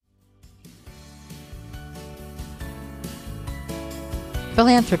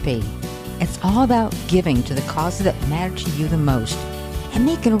Philanthropy. It's all about giving to the causes that matter to you the most and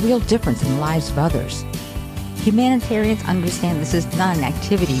making a real difference in the lives of others. Humanitarians understand this is not an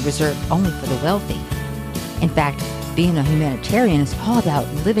activity reserved only for the wealthy. In fact, being a humanitarian is all about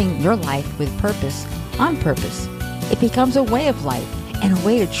living your life with purpose, on purpose. It becomes a way of life and a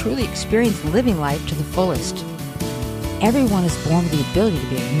way to truly experience living life to the fullest. Everyone is born with the ability to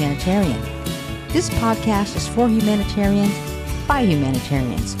be a humanitarian. This podcast is for humanitarians, by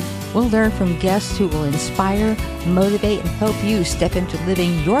humanitarians. We'll learn from guests who will inspire, motivate, and help you step into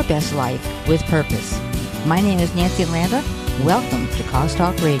living your best life with purpose. My name is Nancy Landa. Welcome to Cause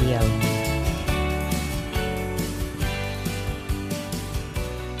Talk Radio.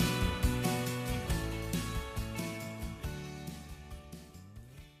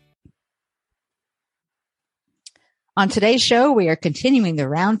 On today's show, we are continuing the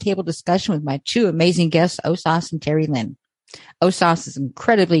roundtable discussion with my two amazing guests, Osas and Terry Lynn. Osas is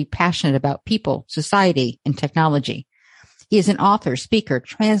incredibly passionate about people, society, and technology. He is an author, speaker,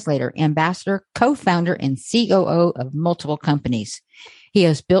 translator, ambassador, co-founder, and COO of multiple companies. He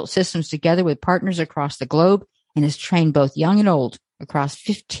has built systems together with partners across the globe and has trained both young and old across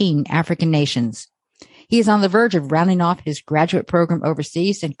 15 African nations. He is on the verge of rounding off his graduate program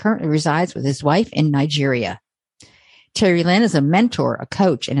overseas and currently resides with his wife in Nigeria. Terry Lynn is a mentor, a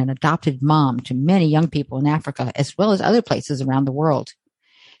coach, and an adopted mom to many young people in Africa, as well as other places around the world.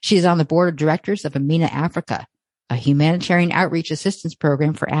 She is on the board of directors of Amina Africa, a humanitarian outreach assistance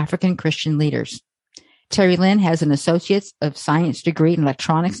program for African Christian leaders. Terry Lynn has an Associate's of Science degree in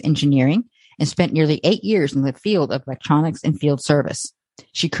electronics engineering and spent nearly 8 years in the field of electronics and field service.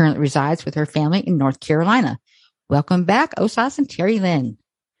 She currently resides with her family in North Carolina. Welcome back, Osas and Terry Lynn.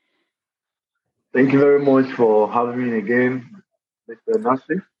 Thank you very much for having me again, Mr.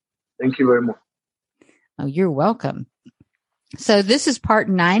 Nancy. Thank you very much. Oh, you're welcome. So this is part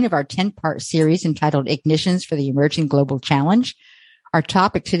 9 of our 10-part series entitled Ignitions for the Emerging Global Challenge. Our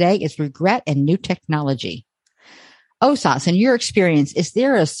topic today is regret and new technology. Osas, in your experience, is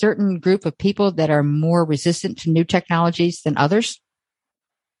there a certain group of people that are more resistant to new technologies than others?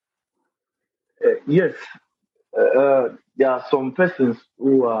 Yes. There are some persons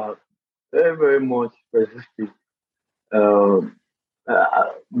who are very, very much resistive. But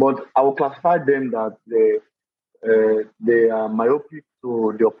I will classify them that they are myopic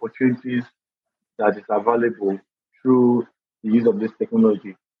to the opportunities that is available through the use of this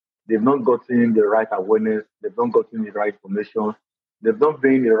technology. They've not gotten the right awareness. They've not gotten the right information. They've not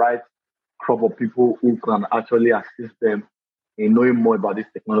been the right crop of people who can actually assist them in knowing more about this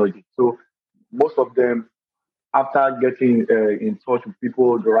technology. So most of them, after getting in touch with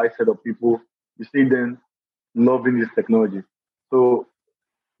people, the right set of people, you see them loving this technology. So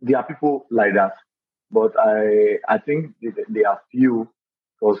there are people like that. But I think they are few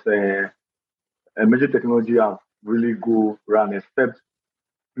because major technology have really go around, except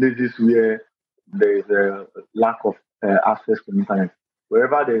places where there is a lack of access to the internet.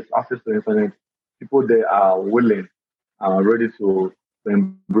 Wherever there is access to the internet, people there are willing and ready to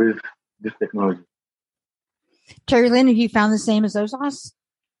embrace this technology. Terry Lynn, have you found the same as Osas?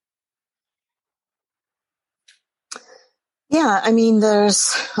 Yeah, I mean,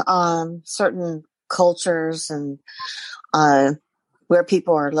 there's certain cultures and where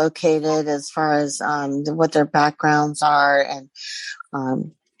people are located as far as what their backgrounds are, and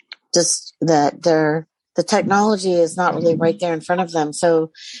just that the technology is not really right there in front of them.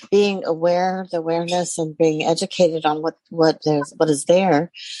 So being aware, the awareness, and being educated on what is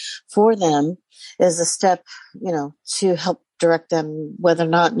there for them is a step, to help direct them whether or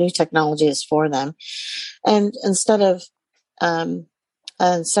not new technology is for them. And instead of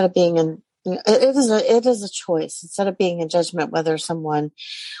being in, it is a choice. Instead of being in judgment whether someone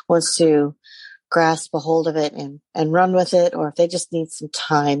wants to grasp a hold of it and run with it, or if they just need some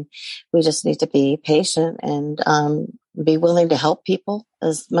time, we just need to be patient and be willing to help people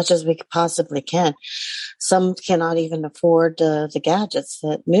as much as we possibly can. Some cannot even afford the gadgets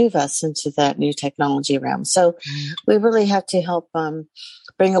that move us into that new technology realm. So we really have to help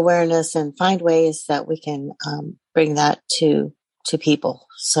bring awareness and find ways that we can bring that to people.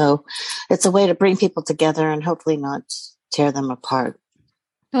 So it's a way to bring people together and hopefully not tear them apart.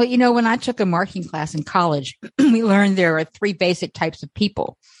 Well, when I took a marketing class in college, we learned there are 3 basic types of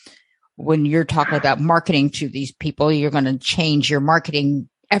people. When you're talking about marketing to these people, you're going to change your marketing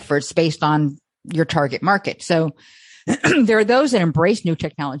efforts based on your target market. So there are those that embrace new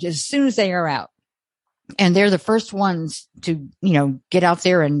technology as soon as they are out. And they're the first ones to, get out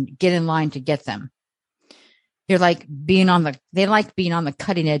there and get in line to get them. They like being on the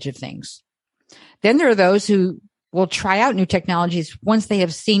cutting edge of things. Then there are those who will try out new technologies once they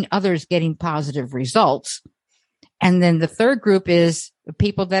have seen others getting positive results. And then the third group is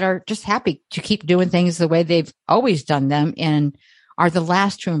people that are just happy to keep doing things the way they've always done them and are the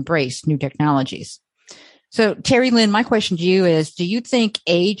last to embrace new technologies. So, Terry Lynn, my question to you is, do you think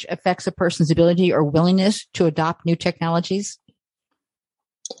age affects a person's ability or willingness to adopt new technologies?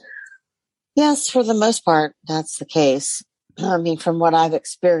 Yes, for the most part, that's the case. I mean, from what I've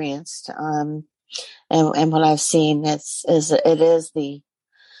experienced, and what I've seen, it is the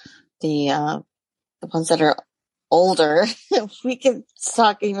ones that are older. We can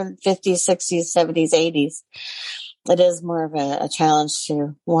talk even 50s, 60s, 70s, 80s. It is more of a challenge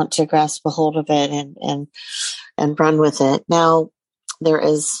to want to grasp a hold of it and run with it. Now, there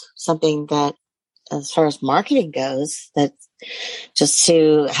is something that, as far as marketing goes, that just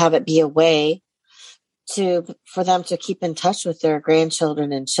to have it be a way for them to keep in touch with their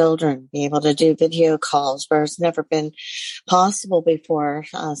grandchildren and children, be able to do video calls where it's never been possible before,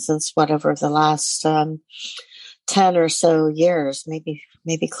 since whatever the last 10 or so years,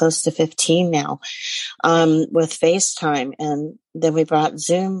 maybe close to 15 now, with FaceTime. And then we brought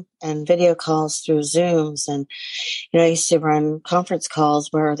Zoom and video calls through Zooms. And, I used to run conference calls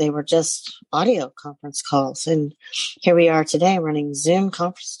where they were just audio conference calls. And here we are today running Zoom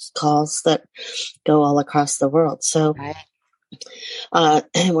conference calls that go all across the world. So,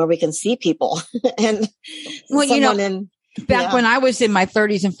 where we can see people and back when I was in my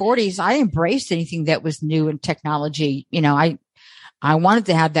 30s and 40s, I embraced anything that was new in technology. I wanted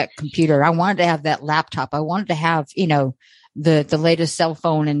to have that computer. I wanted to have that laptop. I wanted to have, the latest cell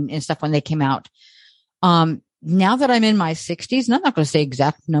phone and stuff when they came out. Now that I'm in my 60s, and I'm not going to say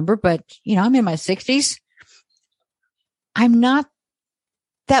exact number, but, I'm in my 60s, I'm not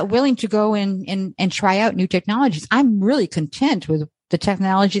that willing to go and try out new technologies. I'm really content with the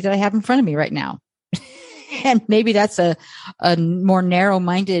technology that I have in front of me right now. And maybe that's a more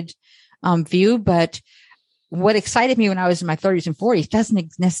narrow-minded view, but what excited me when I was in my 30s and 40s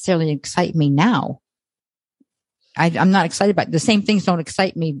doesn't necessarily excite me now. I'm not excited about it. The same things don't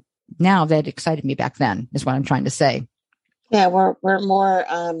excite me now that excited me back then, is what I'm trying to say. Yeah, we're more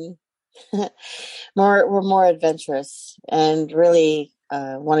we're more adventurous and really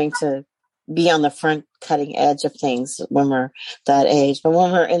wanting to be on the front cutting edge of things when we're that age. But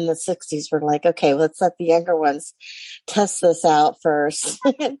when we're in the 60s, we're like, okay, let's let the younger ones test this out first.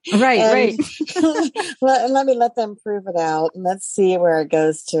 Right. let me let them prove it out and let's see where it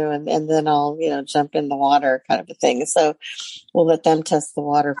goes to. And then I'll, jump in the water kind of a thing. So we'll let them test the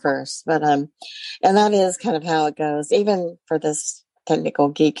water first. But, and that is kind of how it goes, even for this technical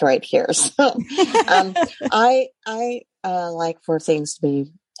geek right here. So, I like for things to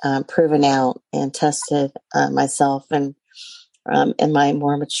be proven out and tested myself and in my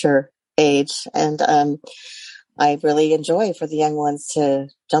more mature age. And I really enjoy for the young ones to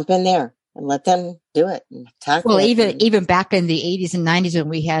jump in there and let them do it and tackle it. Even back in the 80s and 90s when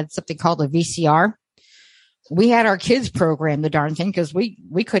we had something called a VCR, we had our kids program the darn thing because we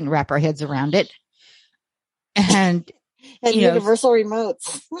couldn't wrap our heads around it. And universal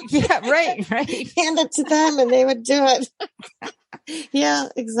remotes. Yeah, right. Hand it to them and they would do it. Yeah,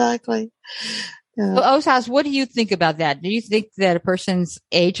 exactly. Yeah. Well, Osas, what do you think about that? Do you think that a person's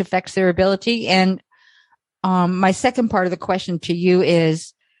age affects their ability? And my second part of the question to you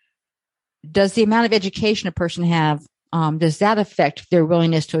is, does the amount of education a person have, does that affect their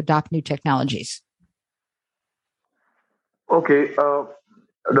willingness to adopt new technologies? Okay.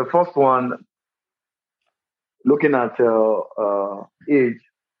 The first one, looking at age,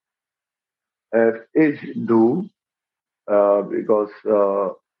 age do, because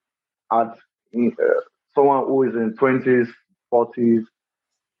someone who is in 20s, 40s,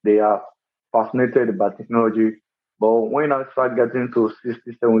 they are fascinated by technology. But when I start getting to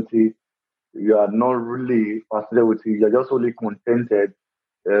 60, 70, you are not really fascinated with it. You're just only contented.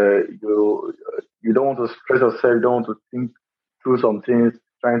 You don't want to stress yourself. You don't want to think through some things,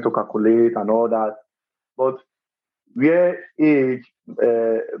 trying to calculate and all that. But where age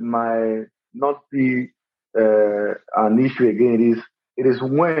might not be an issue again, it is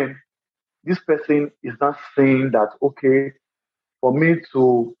when this person is not saying that, okay, for me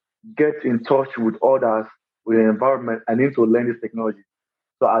to get in touch with others, with the environment, I need to learn this technology.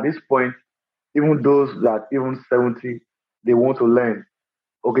 So at this point, even those that even 70, they want to learn.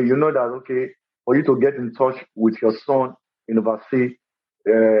 Okay, you know that, okay, for you to get in touch with your son in overseas,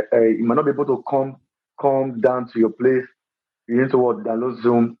 you might not be able to come down to your place. You need to download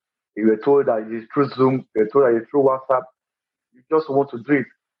Zoom. You were told that it's through Zoom. You were told that it's through WhatsApp. You just want to do it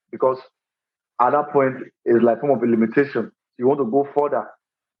because at that point, it's like form of a limitation. You want to go further.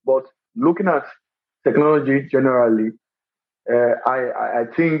 But looking at technology generally, I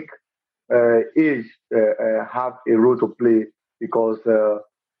think age have a role to play because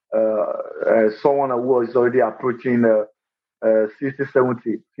someone who is already approaching 60,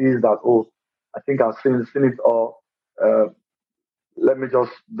 70 feels that, oh, I think I've seen it all. Let me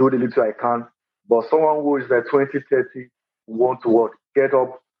just do the little I can. But someone who is 20, 30 want to what? Get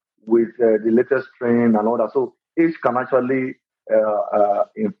up with the latest trend and all that. So age can actually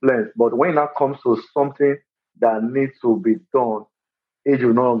influence. But when that comes to something that needs to be done, age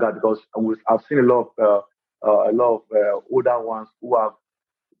will no longer, because I've seen a lot of older ones who have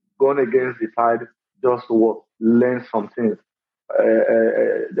gone against the tide just to learn some things.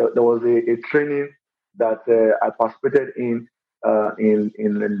 There was a training that I participated in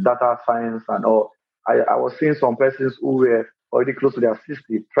data science and all. I was seeing some persons who were already close to their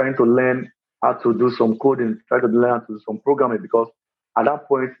 60 trying to learn how to do some coding, trying to learn how to do some programming, because at that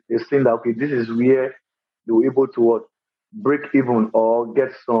point they seen that, okay, this is where they were able to break even or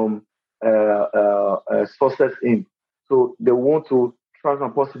get some success in. So they want to try as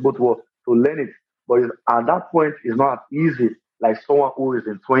possible to learn it. But at that point, it's not easy like someone who is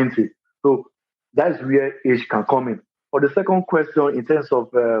in 20. So that's where age can come in. For the second question, in terms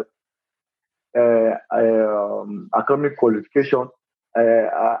of academic qualification,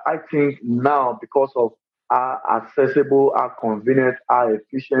 I think now, because of how accessible, how convenient, how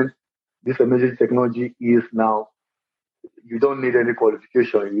efficient this emerging technology is now, you don't need any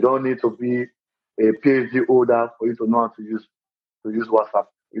qualification. You don't need to be a PhD holder for you to know how to use WhatsApp.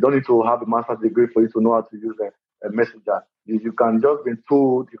 You don't need to have a master's degree for you to know how to use a messenger. You can just be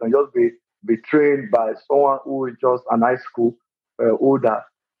told, you can just be trained by someone who is just an high school holder,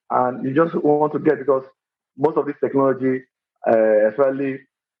 and you just want to get, because most of this technology, especially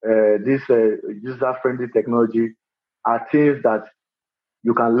this user-friendly technology, are things that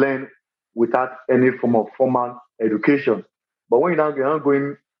you can learn without any form of formal education. But when you're not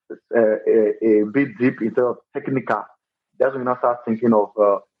going a bit deep into technical, that's when you start thinking of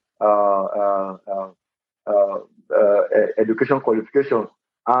education qualification.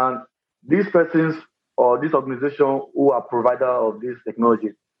 And these persons or this organization who are provider of this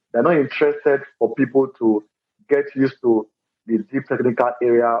technology, they're not interested for people to get used to the deep technical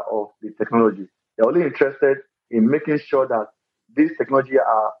area of the technology. They're only interested in making sure that these technology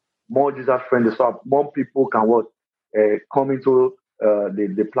are more user friendly, so more people can come into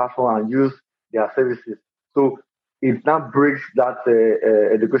the platform and use their services. So it now breaks that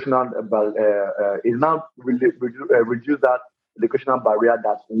educational, it now reduce that educational barrier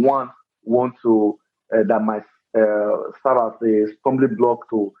that one want to that might serve as a stumbling block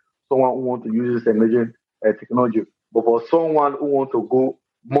to someone who want to use this emerging technology. But for someone who want to go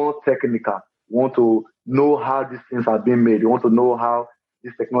more technical, want to know how these things are being made, you want to know how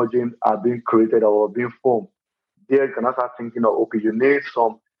these technologies are being created or being formed, there you can start thinking of, okay, you need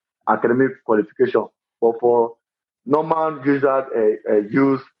some academic qualification. But for normal users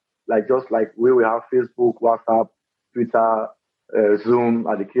use, just like where we have Facebook, WhatsApp, Twitter, Zoom,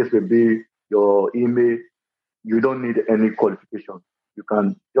 and the case may be, your email, you don't need any qualification. You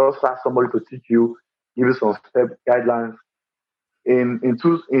can just ask somebody to teach you, give you some step guidelines. In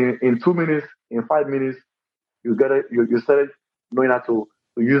 2 minutes, in 5 minutes, you get it. You started knowing how to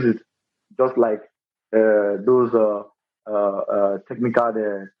use it, just like those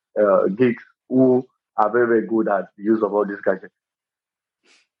technical geeks who are very, very good at the use of all these gadgets.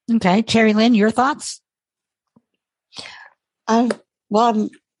 Okay, Terry Lynn, your thoughts? I'm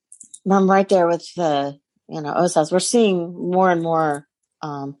right there with OSAS. We're seeing more and more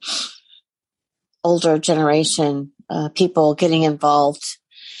older generation people getting involved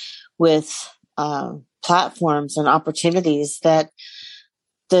with platforms and opportunities that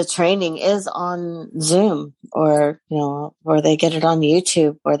the training is on Zoom, or they get it on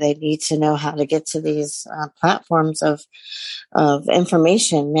YouTube, or they need to know how to get to these platforms of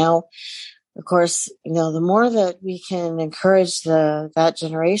information. Now, of course, the more that we can encourage that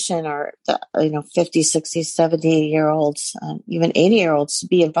generation, or 50, 60, 70-year-olds, even 80-year-olds to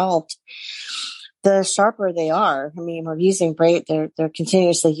be involved, the sharper they are. I mean, they're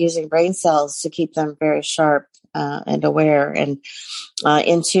continuously using brain cells to keep them very sharp and aware and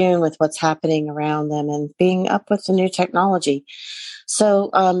in tune with what's happening around them and being up with the new technology. So,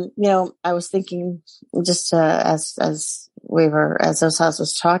 I was thinking just as Osas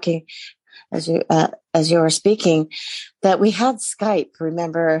was talking, as you were speaking, that we had Skype. If you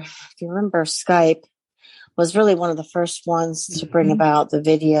remember, Skype was really one of the first ones to bring about the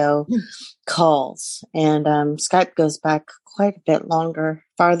video calls. And Skype goes back quite a bit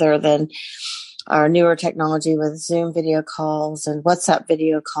farther than our newer technology with Zoom video calls and WhatsApp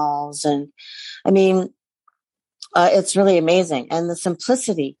video calls. And I mean, it's really amazing. And the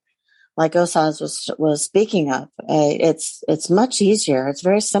simplicity, like Osaz was speaking of, it's much easier. It's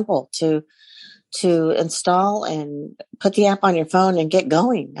very simple to install and put the app on your phone and get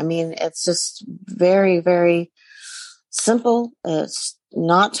going. I mean, it's just very, very simple. It's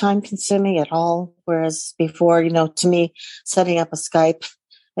not time consuming at all. Whereas before, to me, setting up a Skype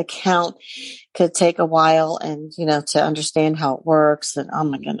account could take a while, and, to understand how it works. And oh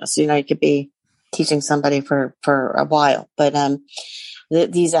my goodness, you could be teaching somebody for a while, but,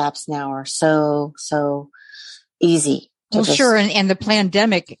 these apps now are so easy. Well, sure. And the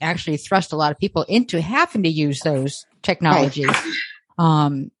pandemic actually thrust a lot of people into having to use those technologies.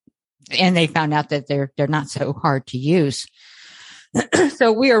 Right. And they found out that they're not so hard to use.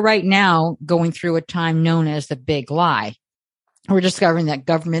 So we are right now going through a time known as the big lie. We're discovering that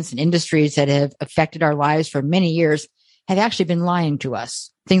governments and industries that have affected our lives for many years have actually been lying to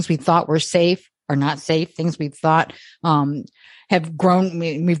us. Things we thought were safe are not safe. Things we thought we've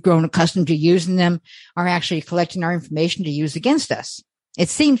grown accustomed to using them are actually collecting our information to use against us. It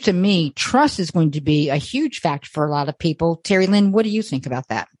seems to me trust is going to be a huge factor for a lot of people. Terry Lynn, what do you think about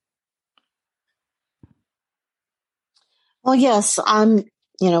that? Well, yes,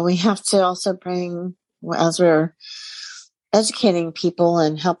 we have to also bring, as we're educating people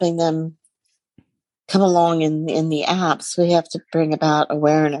and helping them come along in the apps, we have to bring about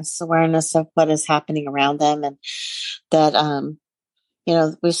awareness of what is happening around them, and that,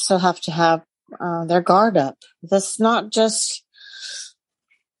 we still have to have their guard up. That's not just,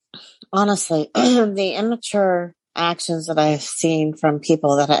 honestly, the immature actions that I've seen from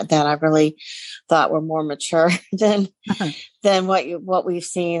people that I really thought were more mature than what we've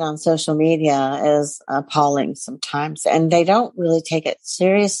seen on social media is appalling sometimes, and they don't really take it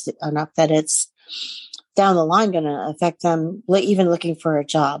serious enough that it's down the line going to affect them even looking for a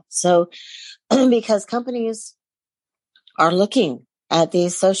job. So because companies are looking at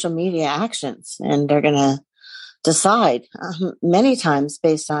these social media actions, and they're going to decide many times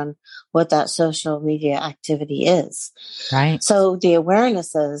based on what that social media activity is. Right. So the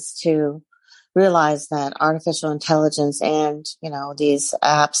awareness is to realize that artificial intelligence and, these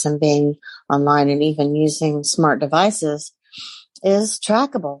apps and being online and even using smart devices is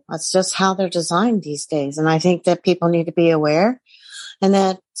trackable. That's just how they're designed these days. And I think that people need to be aware, and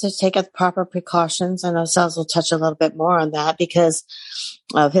that to take the proper precautions. I know Sals will touch a little bit more on that because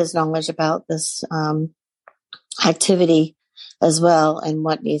of his knowledge about this activity as well, and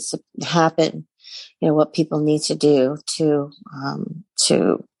what needs to happen, what people need to do to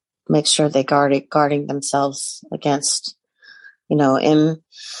make sure they guarding themselves against,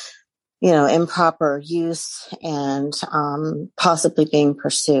 improper use and possibly being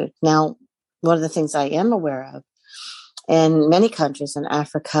pursued. Now, one of the things I am aware of in many countries in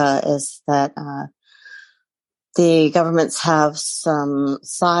Africa is that the governments have some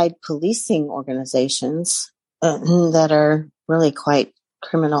side policing organizations that are really quite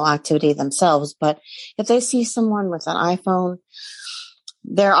criminal activity themselves. But if they see someone with an iPhone,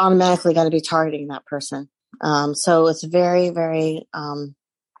 they're automatically going to be targeting that person. So it's very, very,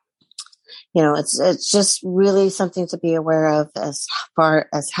 it's just really something to be aware of as far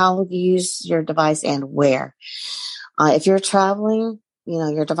as how you use your device and where. If you're traveling,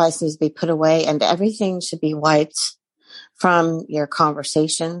 your device needs to be put away, and everything should be wiped from your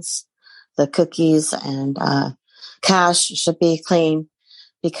conversations. The cookies and cache should be clean,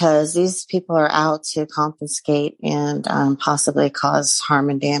 because these people are out to confiscate and possibly cause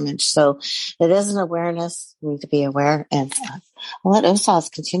harm and damage. So it is an awareness. We need to be aware. And I'll let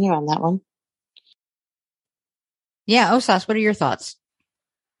Osas continue on that one. Yeah, Osas, what are your thoughts?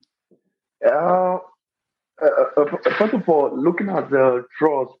 First of all, looking at the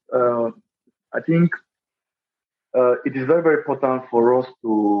trust, I think it is very, very important for us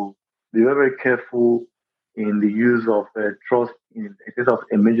to be very, very careful in the use of trust in terms of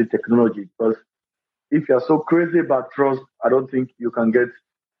emerging technology. Because if you are so crazy about trust, I don't think you can get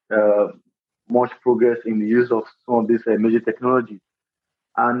much progress in the use of some of this emerging technology.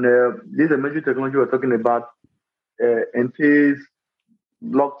 And this emerging technology we're talking about entails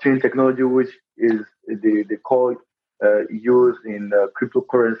blockchain technology, which is they call used in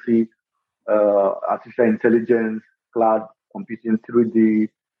cryptocurrency, artificial intelligence, cloud computing, 3D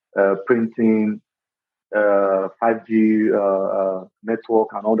printing, 5G network,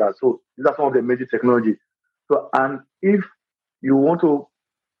 and all that. So these are some of the major technology. So, and if you want to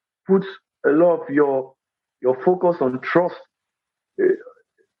put a lot of your focus on trust,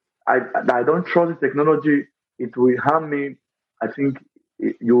 I don't trust the technology. It will harm me. I think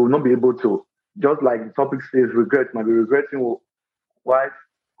you will not be able to. just like the topic says, regret, might be regretting, why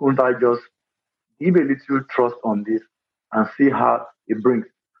couldn't I just give a little trust on this and see how it brings.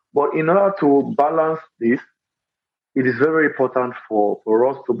 But in order to balance this, it is very important for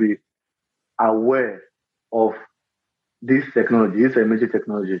us to be aware of this technology, this emerging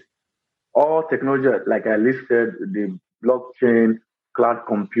technologies. All technology, like I listed, the blockchain, cloud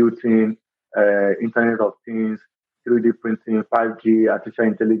computing, Internet of Things, 3D printing, 5G, artificial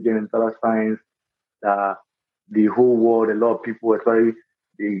intelligence, data science, the whole world, a lot of people, especially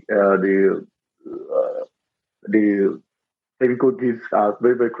the technical kids are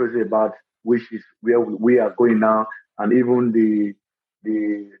very, very crazy about, which is where we are going now. And even the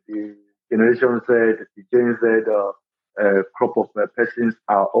Generation Z, the Gen Z crop of persons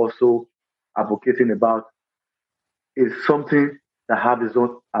are also advocating about, is something that have its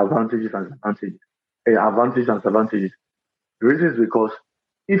own advantages and disadvantages. The reason is because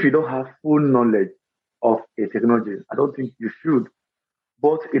if you don't have full knowledge of a technology, I don't think you should.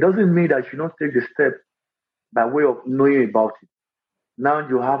 But it doesn't mean that you should not take the step by way of knowing about it. Now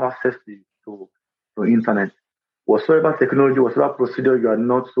you have access to internet. Whatsoever technology, whatsoever procedure you are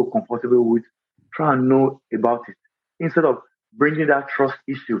not so comfortable with, try and know about it. Instead of bringing that trust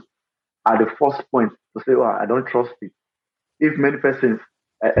issue at the first point to say, I don't trust it. If many persons,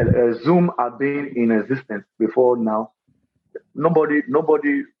 Zoom are being in existence before now, nobody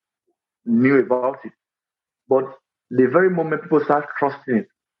knew about it. But the very moment people start trusting it,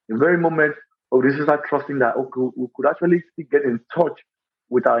 the very moment of this start trusting that, okay, we could actually still get in touch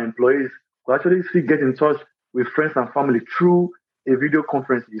with our employees, we could actually still get in touch with friends and family through a video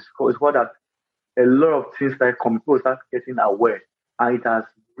conference. It's what that a lot of things that people start getting aware, and it has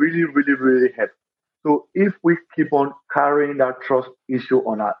really, really, really helped. So if we keep on carrying that trust issue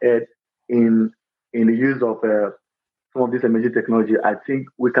on our head in the use of some of this emerging technology, I think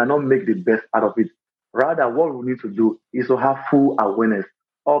we cannot make the best out of it. Rather, what we need to do is to have full awareness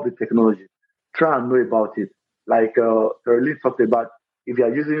of the technology. Try and know about it. Like Caroline talked about, if you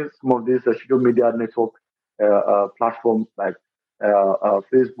are using some of these social media network platforms like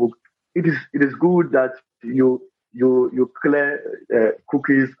Facebook, it is good that you clear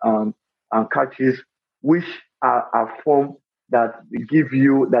cookies and caches, which are form that gives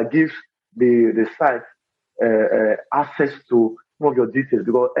the site access to some of your details,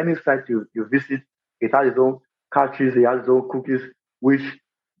 because any site you visit, it has its own caches, it has its own cookies, which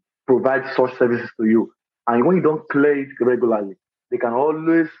provide such services to you. And when you don't clear it regularly, they can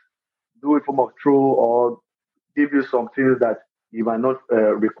always do a form of troll or give you some things that you might not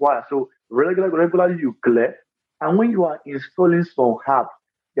require. So regularly you clear. And when you are installing some apps,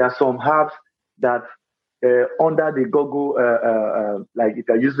 there are some apps that under the Google, like if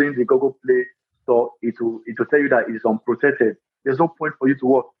you're using the Google Play Store, it will tell you that it's unprotected. There's no point for you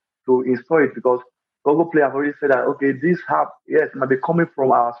to install it, because Google Play have already said that, okay, this app, yes, might be coming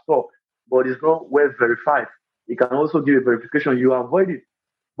from our store, but it's not well verified. It can also give a verification. You avoid it.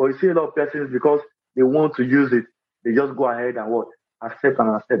 But you see a lot of persons, because they want to use it, they just go ahead and accept.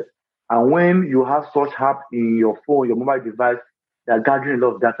 And when you have such app in your phone, your mobile device, they're gathering a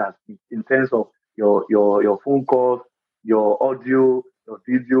lot of data in terms of your phone calls, your audio, your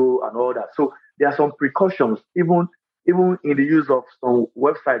video, and all that. So there are some precautions, even in the use of some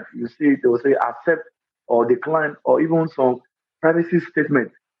websites. You see, they will say accept or decline, or even some privacy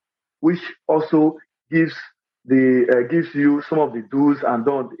statement, which also gives you some of the do's and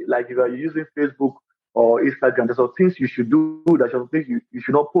don'ts. Like if you are using Facebook or Instagram, there's some things you should do, there's some things you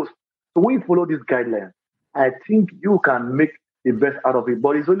should not post. So when you follow these guidelines, I think you can make the best out of it.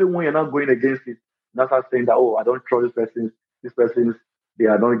 But it's only when you're not going against it, not saying that, I don't trust these persons, they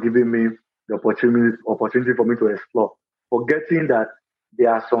are not giving me the opportunity for me to explore. Forgetting that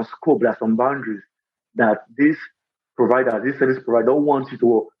there are some scope, there are some boundaries that this service provider don't want you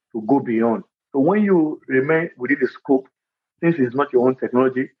to go beyond. So when you remain within the scope, since it's not your own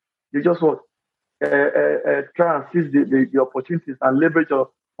technology, you just try and seize the opportunities and leverage on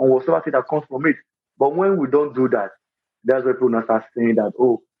whatever thing that comes from it. But when we don't do that, that's where people now start saying that,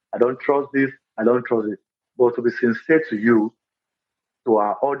 I don't trust this, I don't trust it. But to be sincere to you, to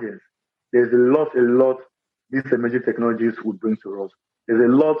our audience, there's a lot these emerging technologies would bring to us. There's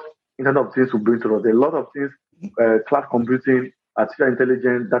a lot Internet of Things will bring to us. There's a lot of things, cloud computing, artificial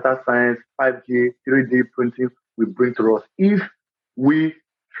intelligence, data science, 5G, 3D printing will bring to us if we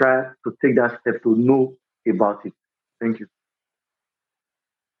try to take that step to know about it. Thank you.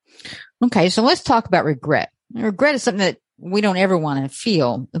 Okay, so let's talk about regret. Regret is something that we don't ever want to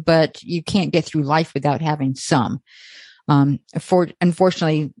feel, but you can't get through life without having some.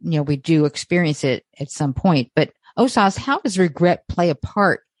 Unfortunately, we do experience it at some point. But Osas, how does regret play a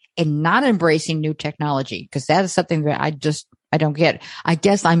part and not embracing new technology? Because that is something that I don't get. I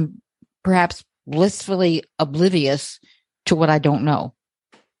guess I'm perhaps blissfully oblivious to what I don't know.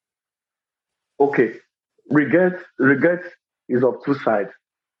 Okay. Regret is of two sides.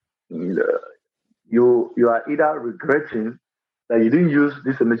 You are either regretting that you didn't use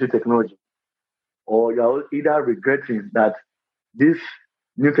this emerging technology, or you are either regretting that this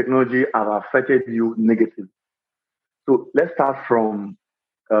new technology have affected you negatively. So let's start from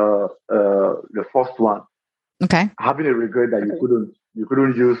the first one. Okay. Having a regret that you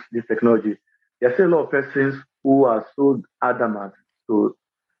couldn't use this technology. There's a lot of persons who are so adamant to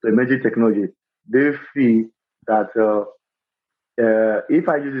emerging technology. They feel that if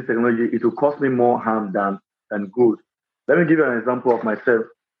I use this technology, it will cost me more harm than good. Let me give you an example of myself.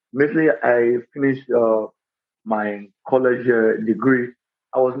 Immediately I finished my college degree,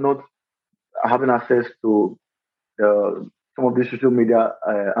 I was not having access to some of the social media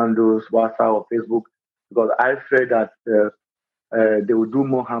handles, WhatsApp or Facebook, because I feared that they would do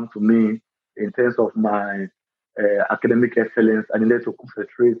more harm to me in terms of my academic excellence. I needed to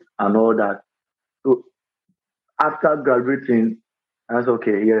concentrate and all that. So after graduating, I was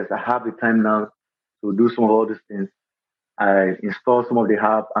okay, yes, I have the time now to do some of all these things. I installed some of the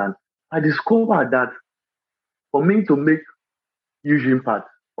app and I discovered that for me to make huge impact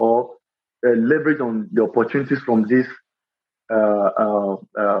or leverage on the opportunities from this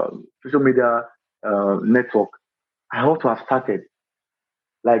social media network, I ought to have started.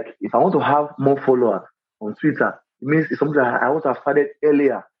 Like, if I want to have more followers on Twitter, it means it's something that I want to have started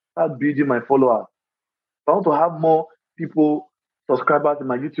earlier, start building my followers. If I want to have more people, subscribers to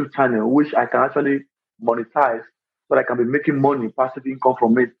my YouTube channel, which I can actually monetize so that I can be making money, passive income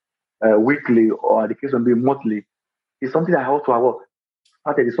from it weekly, or the case of being monthly, it's something that I ought to have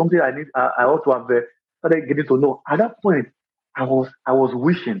started. It's something I ought to have started getting to know. At that point, I was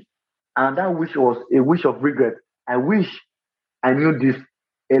wishing, and that wish was a wish of regret. I wish I knew this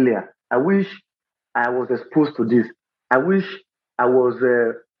earlier. I wish I was exposed to this. I wish I was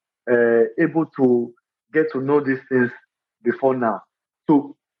able to get to know these things before now.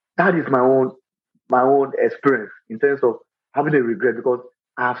 So that is my own experience in terms of having a regret, because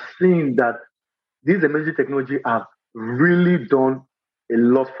I've seen that these emerging technology have really done a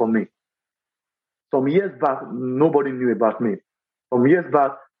lot for me. Some years back, nobody knew about me. Some years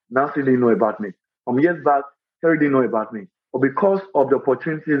back, Nancy didn't know about me. Some years back, Terry didn't know about me. But because of the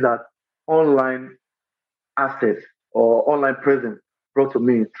opportunities that online assets or online presence brought to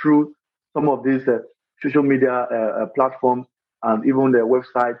me through some of these social media platforms and even the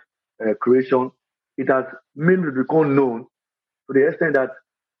website creation, it has made me become known to the extent that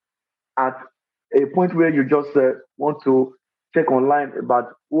at a point where you just want to check online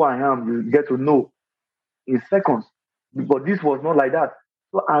about who I am, you get to know in seconds. But this was not like that.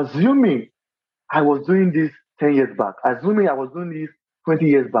 So assuming I was doing this 10 years back, assuming I was doing this 20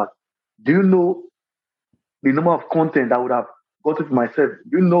 years back, do you know the number of content I would have gotten for myself?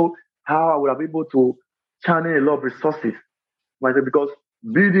 Do you know how I would have been able to channel a lot of resources myself? Because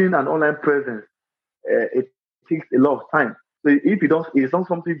building an online presence, it takes a lot of time. So if you don't, it's not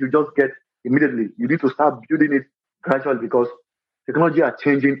something you just get immediately. You need to start building it gradually, because technology are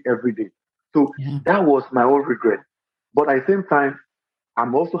changing every day. So that was my own regret. But at the same time,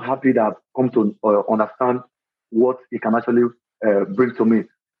 I'm also happy that I've come to understand what it can actually bring to me.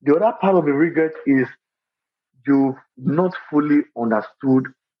 The other part of the regret is you've not fully understood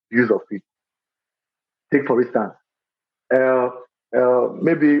the use of it. Take for instance,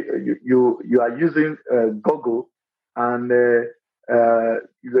 maybe you are using Google and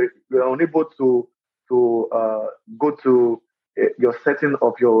you are unable to go to your setting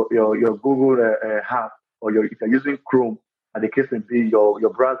of your Google app, or if you're using Chrome, and the case may be your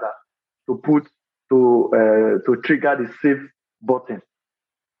browser, to trigger the save button.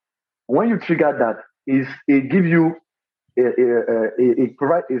 When you trigger that, it gives you it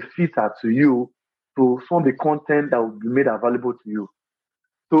provides a filter to you to some of the content that will be made available to you.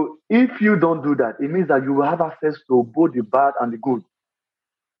 So if you don't do that, it means that you will have access to both the bad and the good.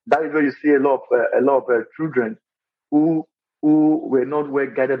 That is where you see a lot of children who were not well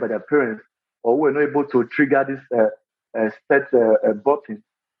guided by their parents, or who were not able to trigger this set button,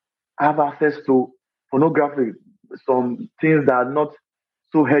 have access to pornography, some things that are not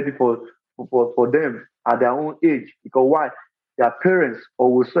so healthy for them at their own age. Because why? Their parents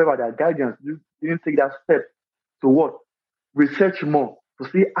or whosoever, their guardians, didn't take that step to what? Research more, to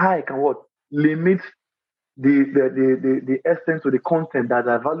see how I can what? Limit the extent to the content that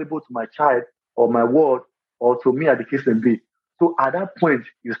are valuable to my child or my ward, or to me at the case may be. So at that point,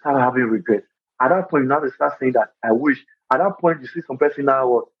 you start having regret. At that point, you have to start saying that I wish. At that point, you see some person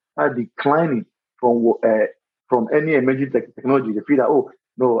now start declining from any emerging technology. They feel that, oh,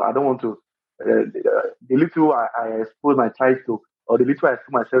 no, I don't want to. The little I expose my child to, or the little I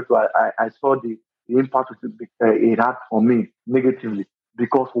expose myself to, I saw the impact it had on me negatively.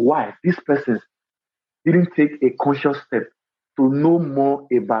 Because why? These persons didn't take a conscious step to know more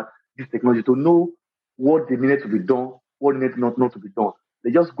about this technology, to know what they needed to be done, what needed not to be done.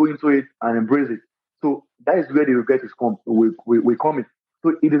 They just go into it and embrace it. So that is where the regret is coming.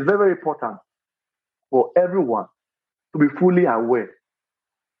 So it is very, very important for everyone to be fully aware.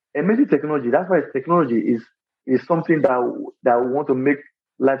 Emerging technology, that's why technology is something that we want to make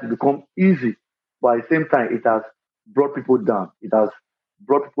life become easy, but at the same time, it has brought people down. It has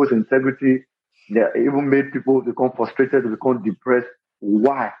brought people's integrity. They even made people become frustrated, become depressed.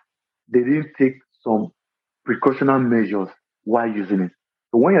 Why? They didn't take some precautionary measures while using it.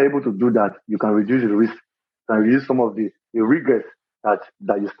 So when you're able to do that, you can reduce the risk, you can reduce some of the regrets that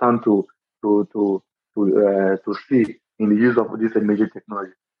you stand to see in the use of this emerging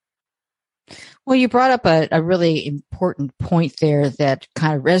technology. Well, you brought up a really important point there that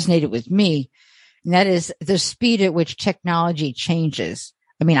kind of resonated with me, and that is the speed at which technology changes.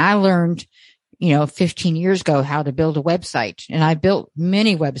 I mean, I learned, 15 years ago how to build a website, and I built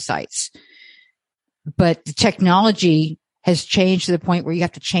many websites, but the technology has changed to the point where you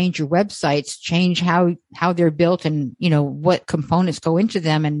have to change your websites, change how they're built and, what components go into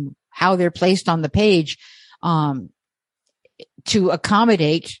them and how they're placed on the page, to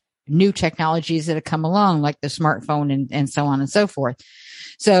accommodate new technologies that have come along, like the smartphone and so on and so forth.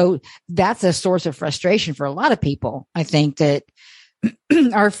 So that's a source of frustration for a lot of people, I think, that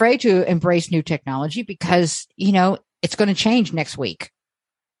are afraid to embrace new technology because, it's going to change next week.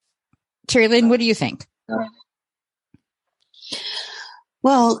 Terry Lynn, what do you think?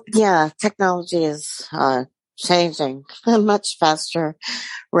 Well, yeah, technology is changing at a much faster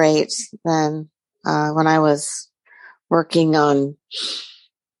rate than when I was working in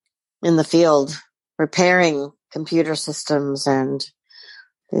the field, repairing computer systems and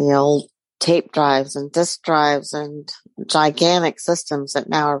the old tape drives and disk drives and gigantic systems that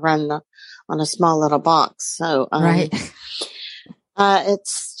now are run on a small little box. So, right.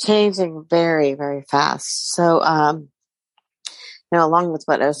 It's changing very, very fast. So, along with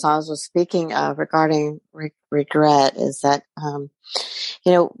what Osaz was speaking of regarding regret is that,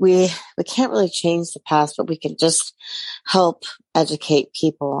 we can't really change the past, but we can just help educate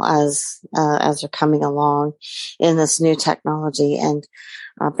people as they're coming along in this new technology and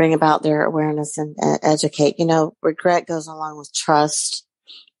bring about their awareness and educate. Regret goes along with trust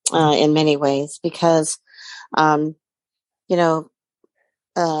in many ways because,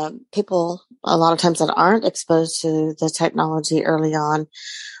 people a lot of times that aren't exposed to the technology early on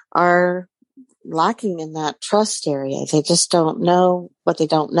are lacking in that trust area. They just don't know what they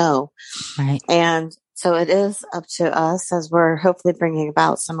don't know. Right. And so it is up to us as we're hopefully bringing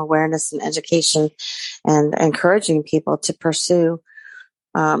about some awareness and education and encouraging people to pursue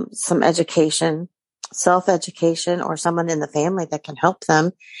some education, self-education, or someone in the family that can help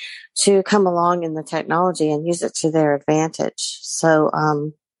them to come along in the technology and use it to their advantage. So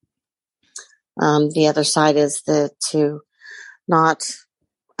the other side is to not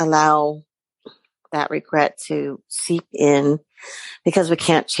allow that regret to seep in because we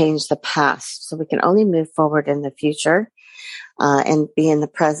can't change the past. So we can only move forward in the future and be in the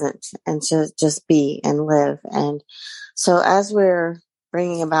present and to just be and live. And so as we're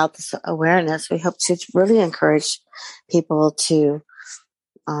bringing about this awareness, we hope to really encourage people to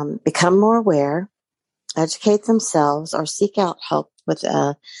become more aware, educate themselves, or seek out help with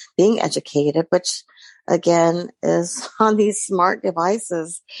being educated, which again is on these smart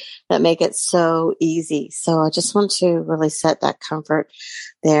devices that make it so easy. So I just want to really set that comfort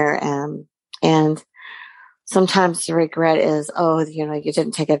there. And sometimes the regret is, you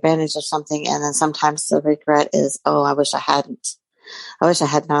didn't take advantage of something. And then sometimes the regret is, I wish I hadn't. I wish I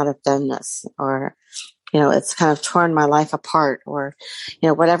had not have done this, or, it's kind of torn my life apart, or,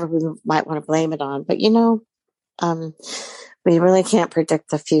 whatever we might want to blame it on. But, we really can't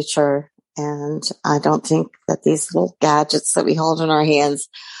predict the future. And I don't think that these little gadgets that we hold in our hands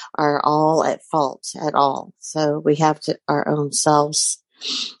are all at fault at all. So we have our own selves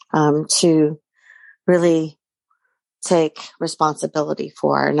to really take responsibility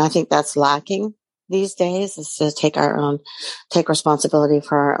for. And I think that's lacking these days, is to take responsibility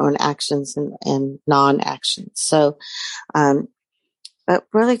for our own actions and non-actions. So, but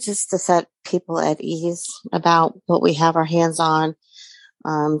really just to set people at ease about what we have our hands on,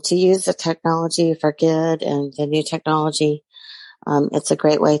 to use the technology for good and the new technology It's a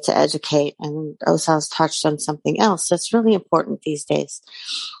great way to educate. And Osas touched on something else that's really important these days.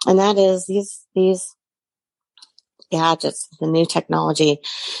 And that is these gadgets, the new technology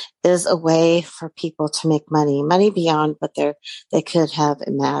is a way for people to make money beyond what they could have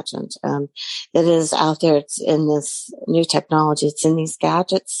imagined. It is out there. It's in this new technology. It's in these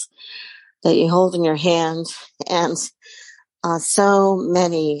gadgets that you hold in your hand, and so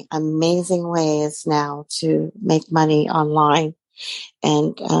many amazing ways now to make money online.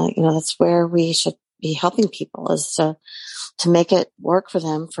 And that's where we should be helping people, is to make it work for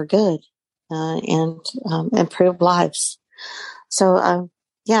them for good and improve lives. So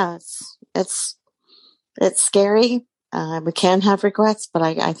it's scary. We can have regrets, but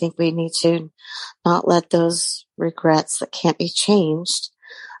I think we need to not let those regrets that can't be changed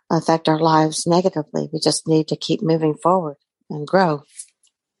affect our lives negatively. We just need to keep moving forward and grow.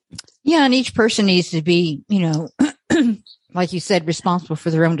 Yeah, and each person needs to be, like you said, responsible for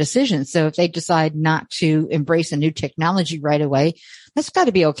their own decisions. So if they decide not to embrace a new technology right away, that's got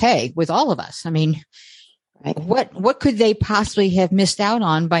to be okay with all of us. I mean, right. What could they possibly have missed out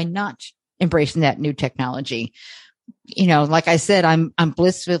on by not embracing that new technology? Like I said, I'm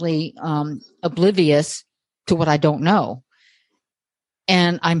blissfully oblivious to what I don't know,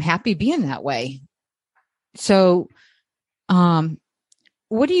 and I'm happy being that way. So,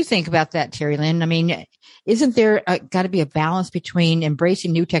 what do you think about that, Terry Lynn? I mean, isn't there got to be a balance between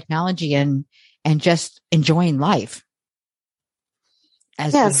embracing new technology and just enjoying life?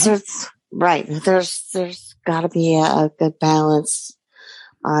 Yes, that's right. There's got to be a good balance.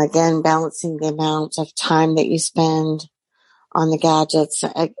 Again, balancing the amount of time that you spend on the gadgets.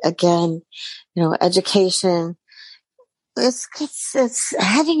 Again, education. It's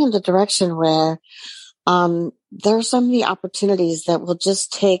heading in the direction where there are so many opportunities that will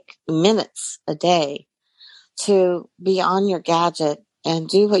just take minutes a day to be on your gadget and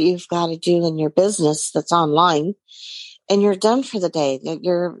do what you've got to do in your business that's online, and you're done for the day.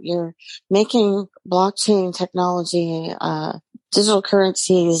 You're making blockchain technology, digital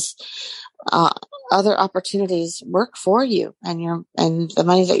currencies, other opportunities work for you, and the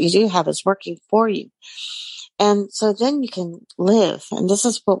money that you do have is working for you. And so then you can live. And this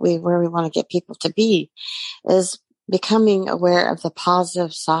is where we want to get people to be, is becoming aware of the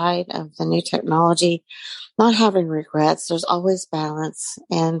positive side of the new technology, not having regrets. There's always balance,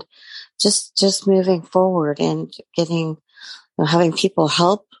 and just moving forward and getting, having people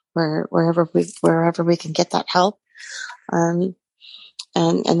help wherever we can get that help. And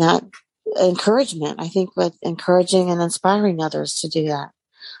that encouragement, I think, with encouraging and inspiring others to do that.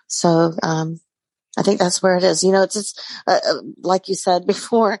 So, I think that's where it is. It's just, like you said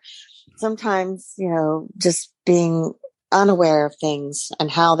before, sometimes, just being unaware of things and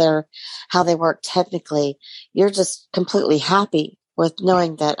how they work technically, you're just completely happy with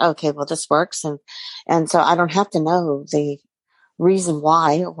knowing that, okay, well, this works. And so I don't have to know the reason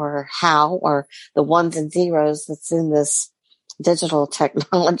why or how or the ones and zeros that's in this digital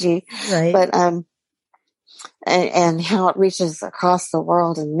technology. Right. But, and how it reaches across the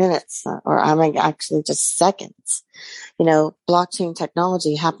world in minutes, or actually just seconds. Blockchain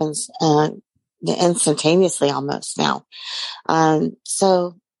technology happens instantaneously almost now.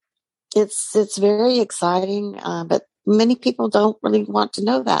 So it's very exciting, but many people don't really want to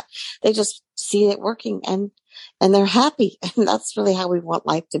know that. They just see it working and they're happy. And that's really how we want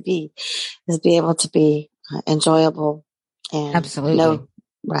life to be, is be able to be enjoyable and absolutely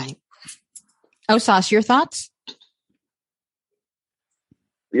right. Osas, your thoughts?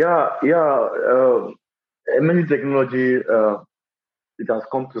 Yeah. Many technology, it has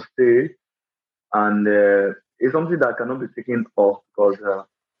come to stay, and it's something that cannot be taken off, because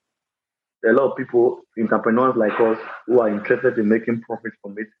a lot of people, entrepreneurs like us, who are interested in making profit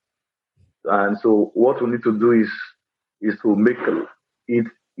from it. And so what we need to do is to make it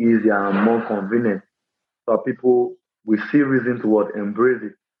easier and more convenient, so people will see reason to embrace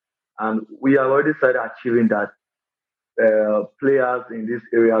it. And we have already started achieving that. Players in this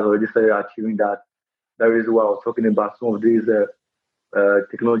area have already started achieving that. That is what I was talking about. Some of these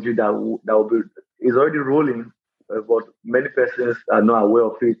technology that will be is already rolling, but many persons are not aware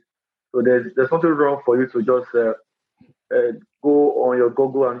of it. So there's nothing wrong for you to just go on your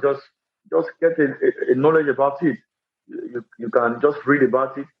Google and just get a knowledge about it. You can just read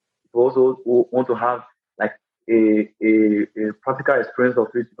about it. You also want to have like a practical experience of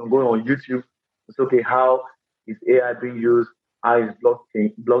it. You can go on YouTube. It's okay. How is AI being used? How is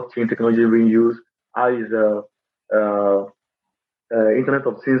blockchain technology being used? How is Internet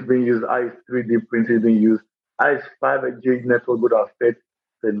of Things being used? How is 3D printing being used? How is 5G network going to affect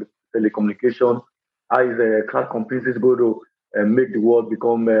telecommunication? How is cloud computing going to make the world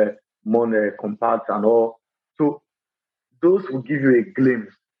become more compact and all. So those will give you a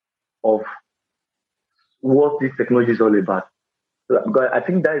glimpse of what this technology is all about. So, because I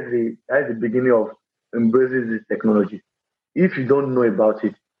think that is the beginning of embracing this technology. If you don't know about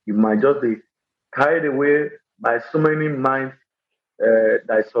it, you might just be carried away by so many minds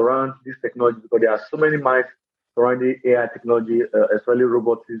that surround this technology, because there are so many minds surrounding AI technology, especially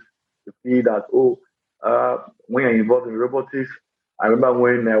robotics. To see that when you're involved in robotics, I remember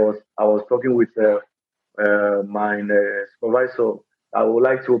when I was talking with my supervisor. I would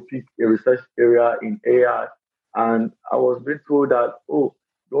like to pick a research area in AI, and I was being told that you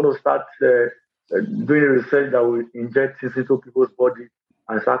want to start doing research that will inject things into people's body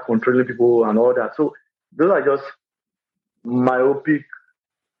and start controlling people and all that. So those are just myopic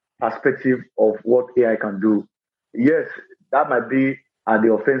perspective of what AI can do. Yes, that might be at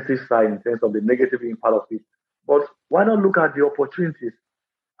the offensive side in terms of the negative impact of it. But why not look at the opportunities?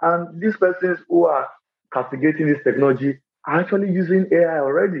 And these persons who are castigating this technology are actually using AI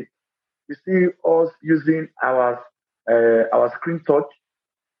already. You see us using our screen touch,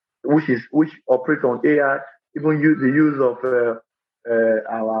 which operates on AI, even use the use of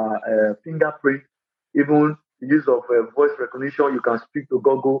our fingerprint, even the use of voice recognition. You can speak to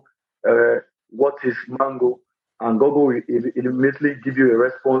Google, what is mango, and Google will immediately give you a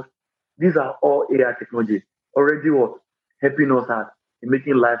response. These are all AI technology already what helping us out in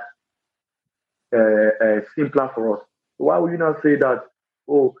making life simpler for us. Why would you not say that?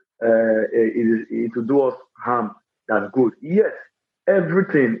 It will do us harm than good? Yes,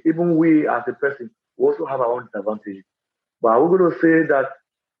 everything, even we as a person, we also have our own disadvantages. But are we going to say that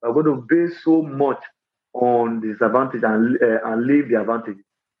we're going to base so much on the disadvantage and leave the advantage?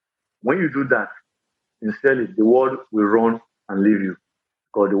 When you do that, sincerely, the world will run and leave you.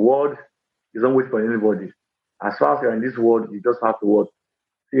 Because the world is not waiting for anybody. As far as you're in this world, you just have to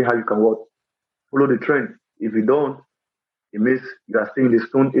see how you can follow the trend. If you don't, it means you are still in the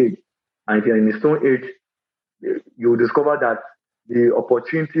stone age. And if you're in the stone age, you will discover that the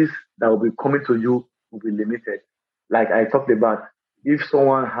opportunities that will be coming to you will be limited. Like I talked about, if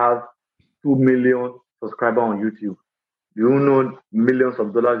someone has 2 million subscribers on YouTube, you know millions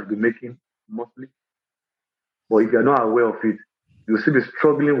of dollars you'll be making monthly. But if you're not aware of it, you'll still be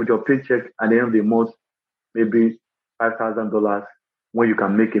struggling with your paycheck at the end of the month, maybe $5,000 when you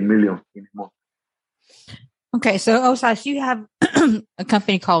can make $1 million in a month. Okay, so Osas, you have a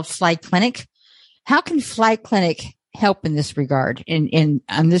company called Fly Clinic. How can Fly Clinic help in this regard,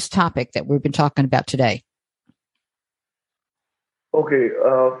 on this topic that we've been talking about today? Okay,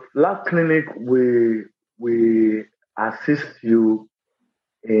 Fly Clinic, we assist you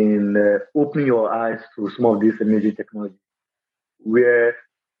in opening your eyes to some of these emerging technology, where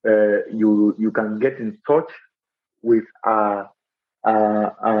you can get in touch with our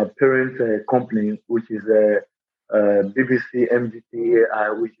parent company, which is BBC MGT AI,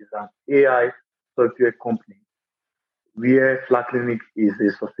 which is an AI software company, where Fly Clinic is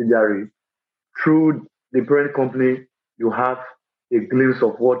a subsidiary. Through the parent company, you have a glimpse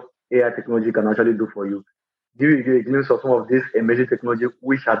of what AI technology can actually do for you. Give you a glimpse of some of this emerging technology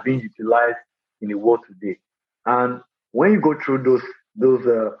which are being utilized in the world today. And when you go through those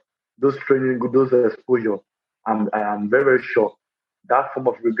training, those exposure, I'm very, very sure that form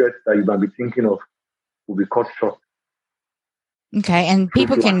of regret that you might be thinking of will be cut short. Okay, and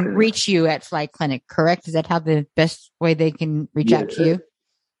people can reach you at Fly Clinic, correct? Is that how the best way they can reach out to you?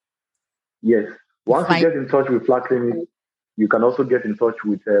 Yes. Once you get in touch with Fly Clinic, you can also get in touch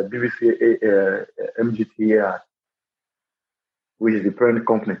with BBC MGT, which is the parent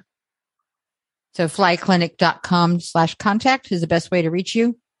company. So flyclinic.com/contact is the best way to reach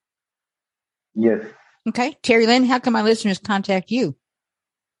you? Yes. Okay. Terry Lynn, how can my listeners contact you?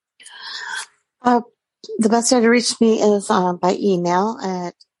 The best way to reach me is by email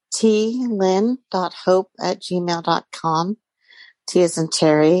at tlynn.hope@gmail.com. T as in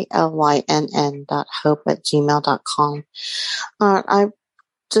Terry, LYNN.hope@gmail.com. I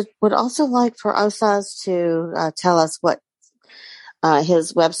would also like for Osas to tell us what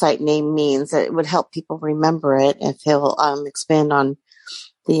his website name means. It would help people remember it if he'll expand on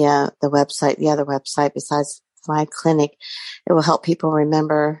the website, the other website besides Fly Clinic. It will help people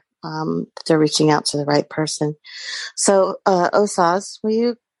remember that they're reaching out to the right person. So, Osas, will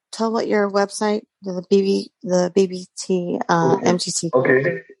you tell what your website, the BBT MGT?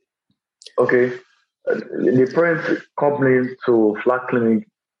 Okay. The parent company to Fly Clinic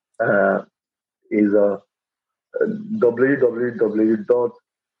is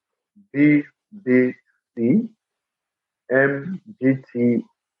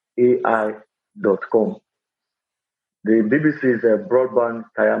www.bbcmgtai.com. The BBC is a broadband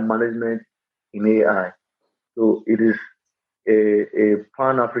carrier management in AI. So it is a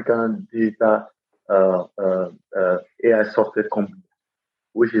pan-African digital AI software company,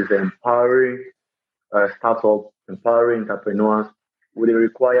 which is empowering startups, empowering entrepreneurs with the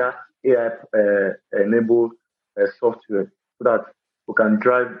require AI-enabled software so that we can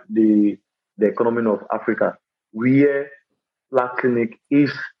drive the economy of Africa, where Black Clinic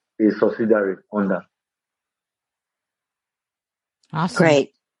is a subsidiary under. Awesome.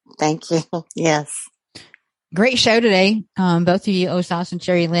 Great. Thank you. Yes. Great show today. Both of you, Osas and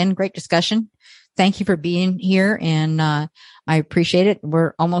Cherry Lynn, great discussion. Thank you for being here, and I appreciate it.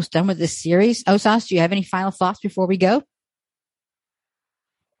 We're almost done with this series. Osas, do you have any final thoughts before we go?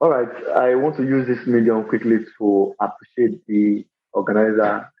 All right. I want to use this medium quickly to appreciate the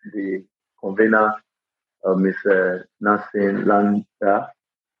organizer, the convener, Ms. Nasin Landa,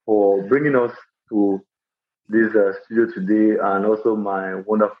 for bringing us to this studio today, and also my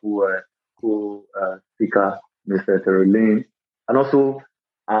wonderful co-speaker, Mr. Terry Lynn, and also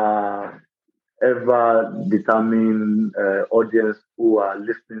ever-determined audience who are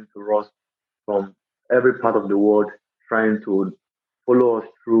listening to us from every part of the world, trying to follow us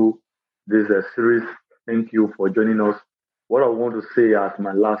through this series. Thank you for joining us. What I want to say as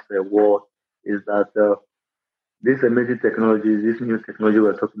my last word is that this amazing technology, this new technology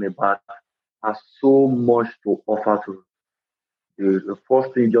we're talking about, has so much to offer to. The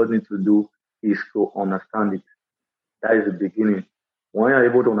first thing you just need to do is to understand it. That is the beginning. When you're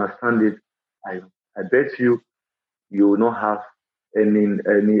able to understand it, I bet you will not have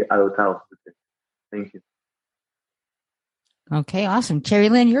any iota of it. Thank you. Okay, awesome. Cherry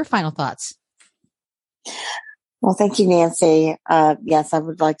Lynn, your final thoughts. Well, thank you, Nancy. Yes, I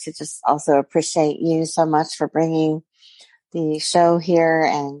would like to just also appreciate you so much for bringing the show here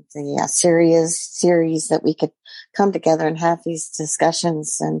and the series that we could come together and have these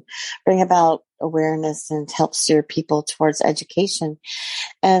discussions and bring about awareness and help steer people towards education.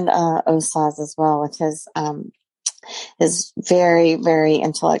 And Osas as well with his very, very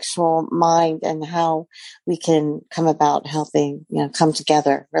intellectual mind and how we can come about helping, come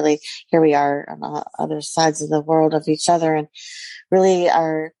together. Really, here we are on other sides of the world of each other, and really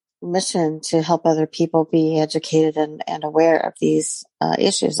our mission to help other people be educated and aware of these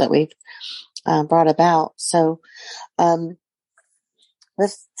issues that we've brought about. So,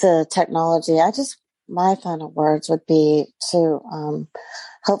 with the technology, my final words would be to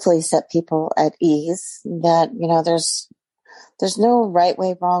hopefully set people at ease that, there's no right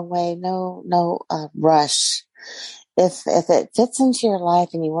way, wrong way, no rush. If it fits into your life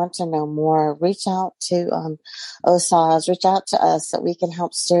and you want to know more, reach out to Osas, reach out to us so we can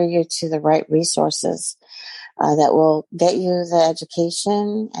help steer you to the right resources that will get you the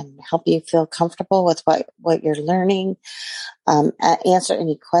education and help you feel comfortable with what you're learning, answer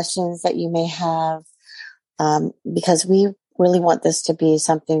any questions that you may have, because we really want this to be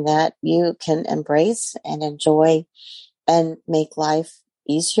something that you can embrace and enjoy and make life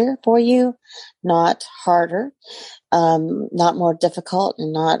easier for you, not harder, not more difficult,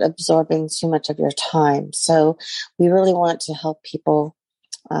 and not absorbing too much of your time. So we really want to help people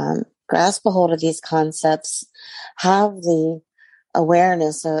grasp a hold of these concepts, have the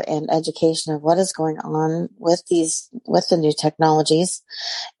awareness and education of what is going on with the new technologies,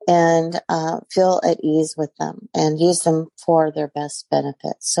 and feel at ease with them and use them for their best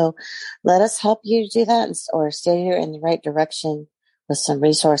benefit. So let us help you do that, or steer you in the right direction with some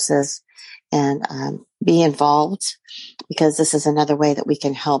resources, and be involved, because this is another way that we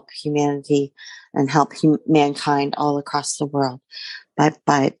can help humanity and help mankind all across the world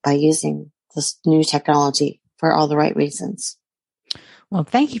by using this new technology for all the right reasons. Well,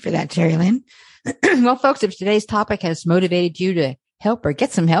 thank you for that, Cherry Lynn. Well, folks, if today's topic has motivated you to help or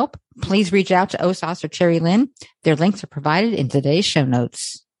get some help, please reach out to Osas or Cherry Lynn. Their links are provided in today's show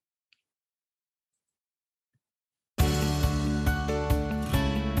notes.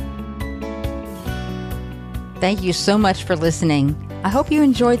 Thank you so much for listening. I hope you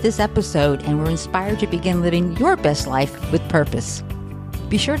enjoyed this episode and were inspired to begin living your best life with purpose.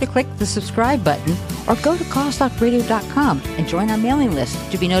 Be sure to click the subscribe button or go to callstalkradio.com and join our mailing list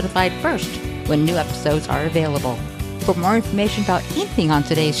to be notified first when new episodes are available. For more information about anything on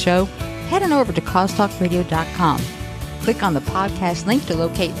today's show, head on over to callstalkradio.com. Click on the podcast link to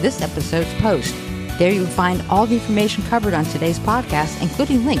locate this episode's post. There you will find all the information covered on today's podcast,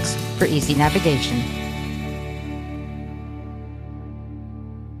 including links for easy navigation.